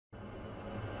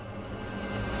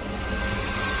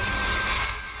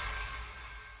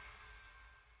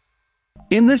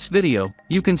In this video,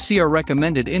 you can see our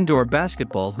recommended indoor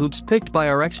basketball hoops picked by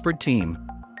our expert team.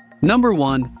 Number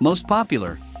 1, most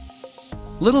popular.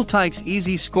 Little Tikes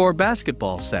Easy Score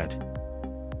Basketball Set.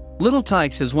 Little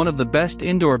Tikes is one of the best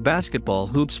indoor basketball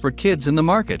hoops for kids in the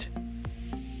market.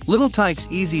 Little Tikes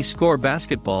Easy Score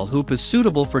Basketball Hoop is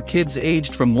suitable for kids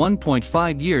aged from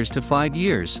 1.5 years to 5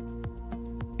 years.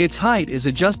 Its height is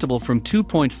adjustable from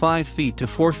 2.5 feet to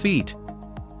 4 feet.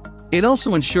 It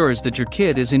also ensures that your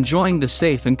kid is enjoying the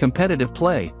safe and competitive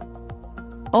play.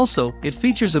 Also, it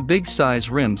features a big size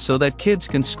rim so that kids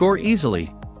can score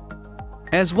easily.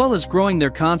 As well as growing their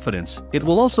confidence, it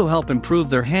will also help improve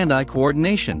their hand-eye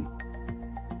coordination.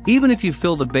 Even if you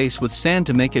fill the base with sand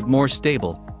to make it more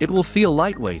stable, it will feel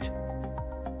lightweight.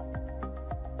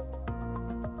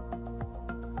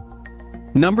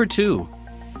 Number 2.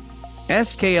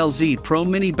 SKLZ Pro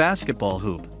Mini Basketball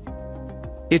Hoop.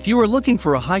 If you are looking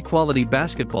for a high-quality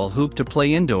basketball hoop to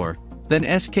play indoor, then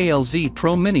SKLZ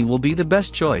Pro Mini will be the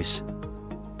best choice.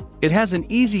 It has an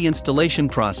easy installation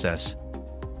process.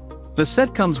 The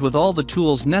set comes with all the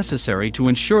tools necessary to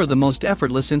ensure the most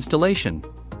effortless installation.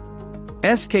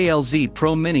 SKLZ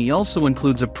Pro Mini also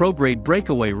includes a pro-grade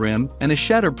breakaway rim and a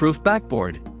shatterproof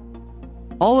backboard.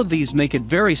 All of these make it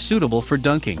very suitable for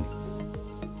dunking.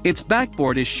 Its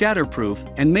backboard is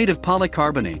shatterproof and made of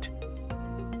polycarbonate.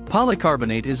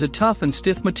 Polycarbonate is a tough and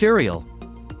stiff material,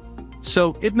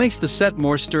 so it makes the set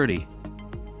more sturdy.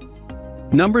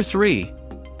 Number 3.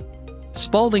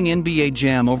 Spalding NBA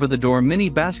Jam Over-the-Door Mini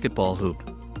Basketball Hoop.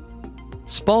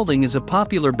 Spalding is a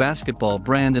popular basketball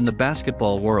brand in the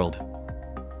basketball world.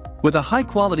 With a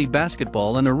high-quality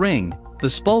basketball and a ring, the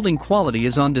Spalding quality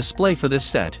is on display for this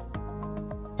set.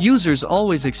 Users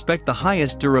always expect the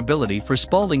highest durability for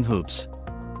Spalding hoops.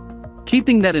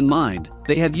 Keeping that in mind,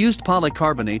 they have used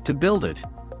polycarbonate to build it.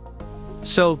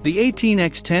 So, the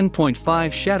 18x10.5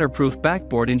 shatterproof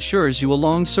backboard ensures you a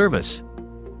long service.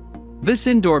 This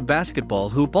indoor basketball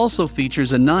hoop also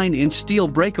features a 9-inch steel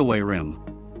breakaway rim.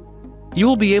 You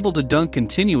will be able to dunk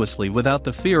continuously without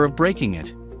the fear of breaking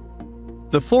it.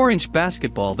 The 4-inch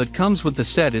basketball that comes with the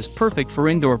set is perfect for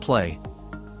indoor play.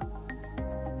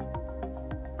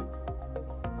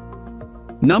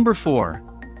 Number 4.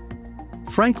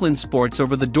 Franklin Sports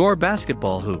Over-the-Door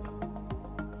Basketball Hoop.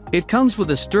 It comes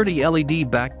with a sturdy LED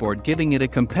backboard, giving it a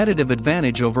competitive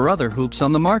advantage over other hoops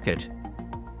on the market.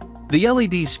 The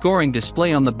LED scoring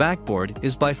display on the backboard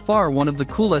is by far one of the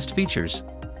coolest features.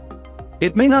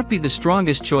 It may not be the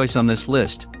strongest choice on this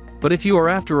list, but if you are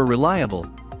after a reliable,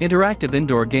 interactive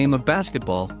indoor game of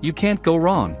basketball, you can't go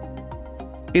wrong.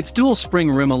 Its dual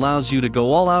spring rim allows you to go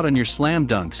all out on your slam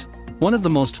dunks, one of the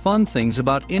most fun things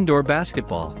about indoor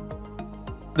basketball.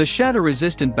 The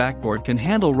shatter-resistant backboard can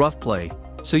handle rough play,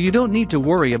 so you don't need to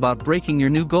worry about breaking your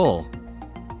new goal.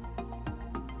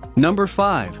 Number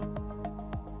 5.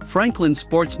 Franklin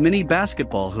Sports Mini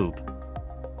Basketball Hoop.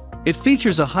 It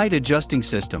features a height adjusting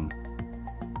system.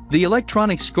 The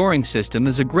electronic scoring system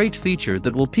is a great feature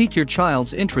that will pique your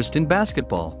child's interest in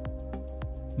basketball.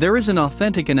 There is an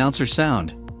authentic announcer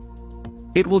sound.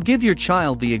 It will give your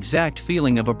child the exact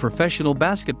feeling of a professional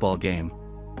basketball game.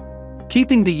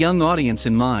 Keeping the young audience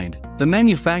in mind, the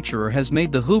manufacturer has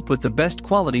made the hoop with the best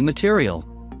quality material.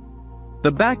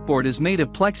 The backboard is made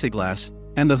of plexiglass,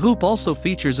 and the hoop also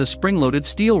features a spring-loaded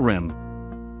steel rim.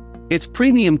 Its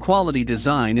premium quality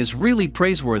design is really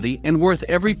praiseworthy and worth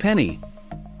every penny.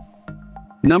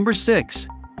 Number 6.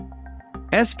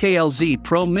 SKLZ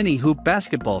Pro Mini Hoop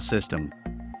Basketball System.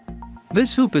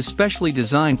 This hoop is specially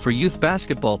designed for youth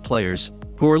basketball players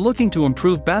who are looking to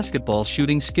improve basketball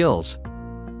shooting skills.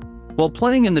 While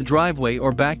playing in the driveway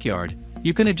or backyard,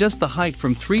 you can adjust the height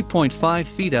from 3.5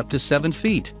 feet up to 7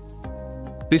 feet.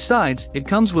 Besides, it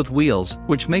comes with wheels,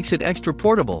 which makes it extra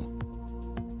portable.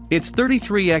 Its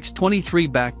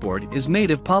 33x23 backboard is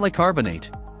made of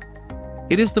polycarbonate.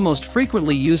 It is the most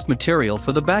frequently used material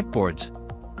for the backboards.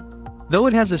 Though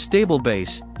it has a stable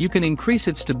base, you can increase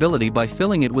its stability by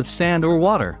filling it with sand or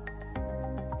water.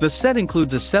 The set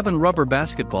includes a 7 rubber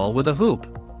basketball with a hoop.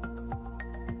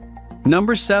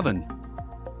 Number 7.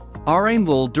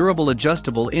 RAMgoal Durable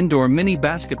Adjustable Indoor Mini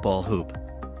Basketball Hoop.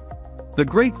 The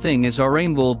great thing is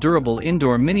RAMgoal Durable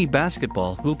Indoor Mini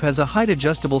Basketball Hoop has a height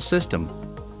adjustable system.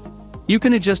 You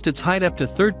can adjust its height up to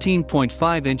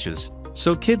 13.5 inches,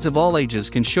 so kids of all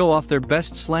ages can show off their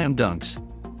best slam dunks.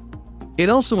 It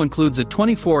also includes a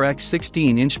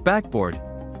 24x16-inch backboard.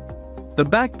 The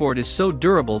backboard is so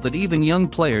durable that even young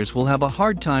players will have a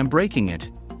hard time breaking it.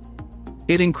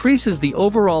 It increases the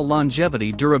overall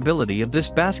longevity durability of this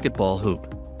basketball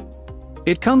hoop.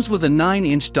 It comes with a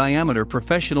 9-inch diameter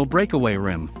professional breakaway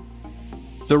rim.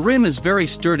 The rim is very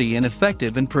sturdy and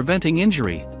effective in preventing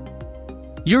injury.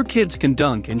 Your kids can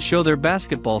dunk and show their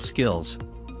basketball skills.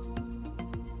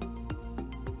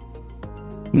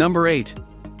 Number 8.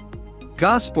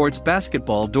 GoSports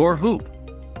Basketball Door Hoop.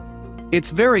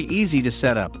 It's very easy to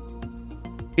set up.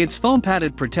 Its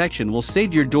foam-padded protection will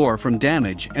save your door from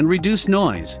damage and reduce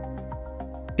noise.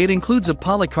 It includes a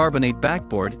polycarbonate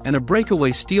backboard and a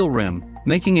breakaway steel rim,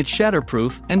 making it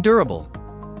shatterproof and durable.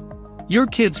 Your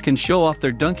kids can show off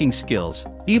their dunking skills,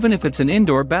 even if it's an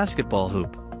indoor basketball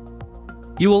hoop.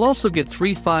 You will also get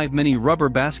 3 5-mini rubber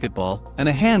basketball and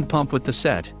a hand pump with the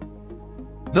set.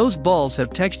 Those balls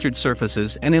have textured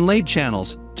surfaces and inlaid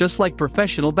channels, just like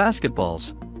professional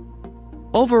basketballs.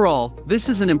 Overall, this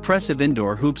is an impressive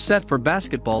indoor hoop set for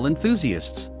basketball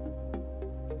enthusiasts.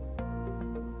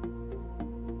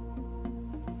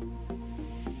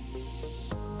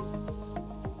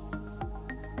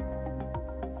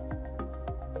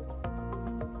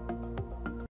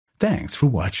 Thanks for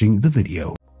watching the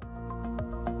video.